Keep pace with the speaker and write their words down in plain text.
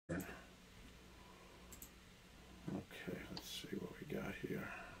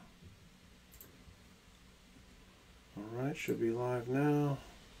right, should be live now.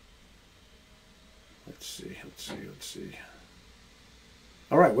 Let's see, let's see, let's see.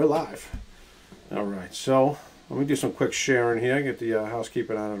 All right, we're live. All right, so let me do some quick sharing here, get the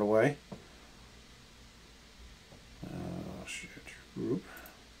housekeeping out of the way. Share group.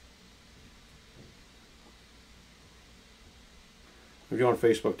 If you're on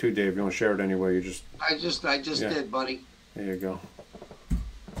Facebook too, Dave, you want to share it anywhere, you just... I just did, buddy. There you go.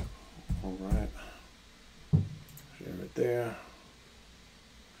 All right. Share it there.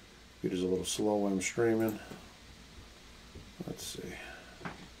 Computer's a little slow when I'm streaming. Let's see.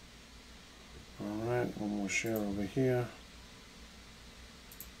 All right, one more share over here.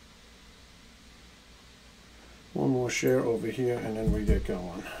 One more share over here, and then we get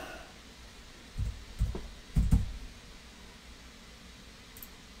going.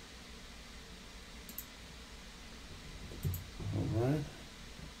 All right.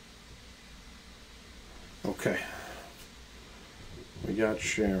 Okay. We got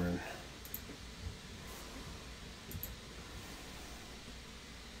sharing.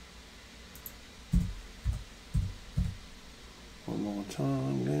 One more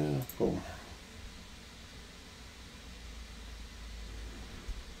time there. Boom.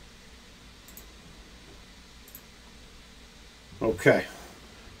 Okay.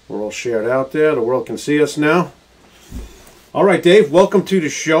 We're all shared out there. The world can see us now. All right, Dave, welcome to the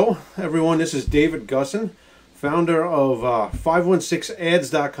show. Everyone, this is David Gussin, founder of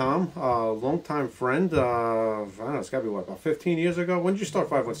 516ads.com, longtime friend. I don't know, it's got to be, what, about 15 years ago? When did you start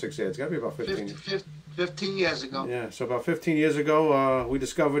 516ads? It's got to be about 15. 15 years ago. Yeah, so about 15 years ago, we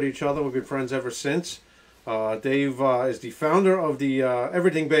discovered each other. We've been friends ever since. Dave is the founder of the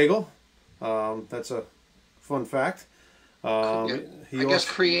Everything Bagel. That's a fun fact. I guess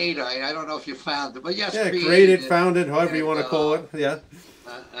creator. I don't know if you found it, but yes, yeah, created, founded, however you want to call it. Yeah,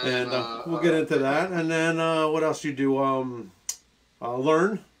 and we'll get into that. And then what else you do?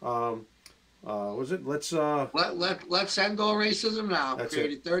 Learn. Was it? Let's end all racism now. That's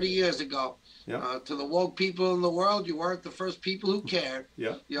Created 30 years ago. Yeah. To the woke people in the world, you weren't the first people who cared.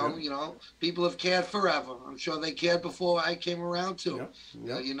 Yeah. You know, people have cared forever. I'm sure they cared before I came around too.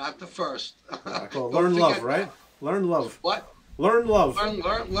 Yeah. You're not the first. I call it learn love, right? Learn love. What? Learn love. Learn,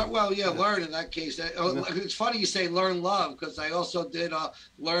 well, yeah, learn in that case. It's funny you say learn love, because I also did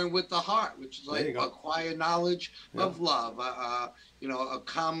learn with the heart, which is like acquire knowledge of love. You know, a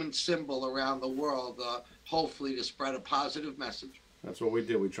common symbol around the world, hopefully to spread a positive message. That's what we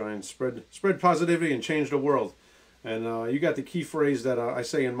do. We try and spread positivity and change the world. And you got the key phrase that I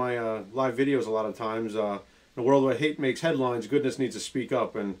say in my live videos a lot of times. In a world where hate makes headlines, goodness needs to speak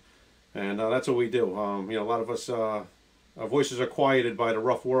up, and that's what we do. You know, a lot of us, our voices are quieted by the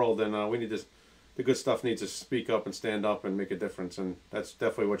rough world, and we need to, the good stuff needs to speak up and stand up and make a difference. And that's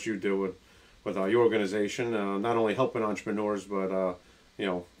definitely what you do with your organization. Not only helping entrepreneurs, but you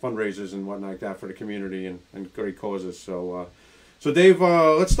know, fundraisers and whatnot like that for the community and great causes. So, so Dave,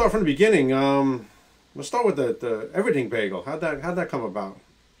 let's start from the beginning. Let's start with the Everything Bagel. How'd that come about?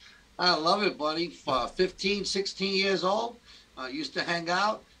 I love it, buddy. 15, 16 years old. Used to hang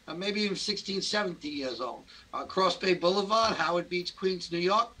out. Maybe even 16, 17 years old. Cross Bay Boulevard, Howard Beach, Queens, New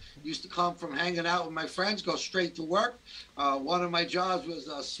York. Used to come from hanging out with my friends, go straight to work. One of my jobs was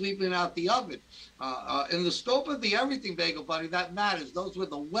sweeping out the oven. In the scope of the Everything Bagel, buddy, that matters. Those were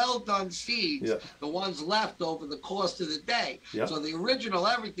the well-done seeds, the ones left over the course of the day. So the original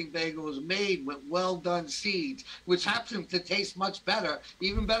Everything Bagel was made with well-done seeds, which happen to taste much better,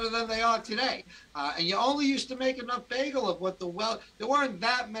 even better than they are today. And you only used to make enough bagel of what there weren't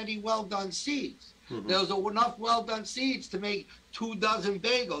that many well-done seeds. There was enough well-done seeds to make 24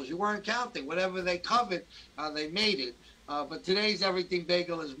 bagels. You weren't counting. Whatever they covered, they made it. But today's Everything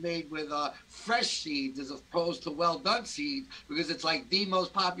Bagel is made with fresh seeds as opposed to well-done seeds, because it's like the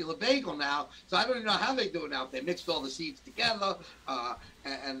most popular bagel now. So I don't even know how they do it now. They mixed all the seeds together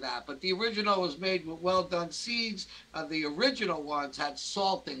and that. But the original was made with well-done seeds. The original ones had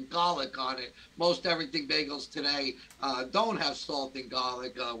salt and garlic on it. Most Everything Bagels today don't have salt and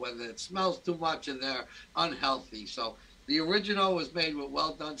garlic, whether it smells too much or they're unhealthy. So the original was made with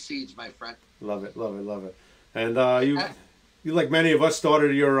well-done seeds, my friend. Love it, love it, love it. And you like many of us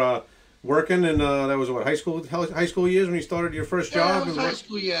started your working, and that was what, high school years when you started your first job? Yeah, that was high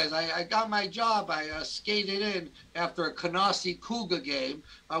school years. I got my job. I skated in after a Canarsie Cougar game,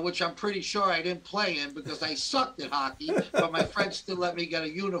 which I'm pretty sure I didn't play in because I sucked at hockey, but my friends still let me get a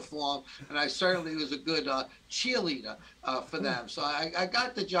uniform, and I certainly was a good cheerleader for them. So I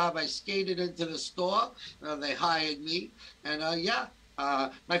got the job. I skated into the store. They hired me, and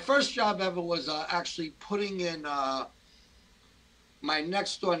my first job ever was actually putting in my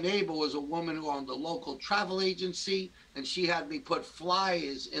next door neighbor was a woman who owned a local travel agency. and she had me put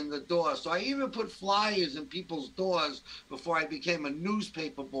flyers in the door. So I even put flyers in people's doors before I became a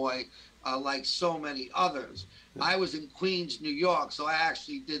newspaper boy, like so many others. I was in Queens, New York, so I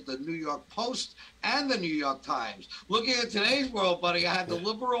actually did the New York Post and the New York Times. Looking at today's world, buddy, I had the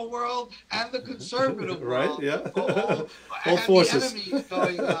liberal world and the conservative world. Right, yeah. I All had forces. the enemies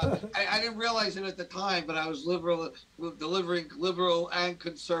going. I didn't realize it at the time, but I was delivering liberal and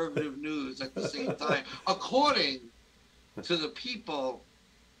conservative news at the same time, according to the people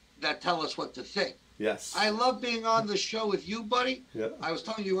that tell us what to think. Yes. I love being on the show with you, buddy. Yeah. I was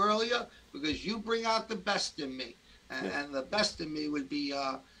telling you earlier, because you bring out the best in me. And the best in me would be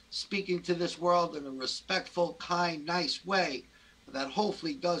speaking to this world in a respectful, kind, nice way that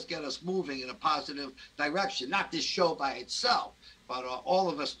hopefully does get us moving in a positive direction. Not this show by itself, but all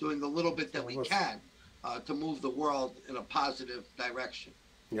of us doing the little bit that we can to move the world in a positive direction.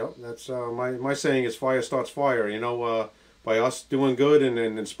 Yep, that's my saying is fire starts fire. You know, by us doing good and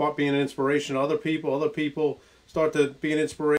being an inspiration to other people start to be an inspiration.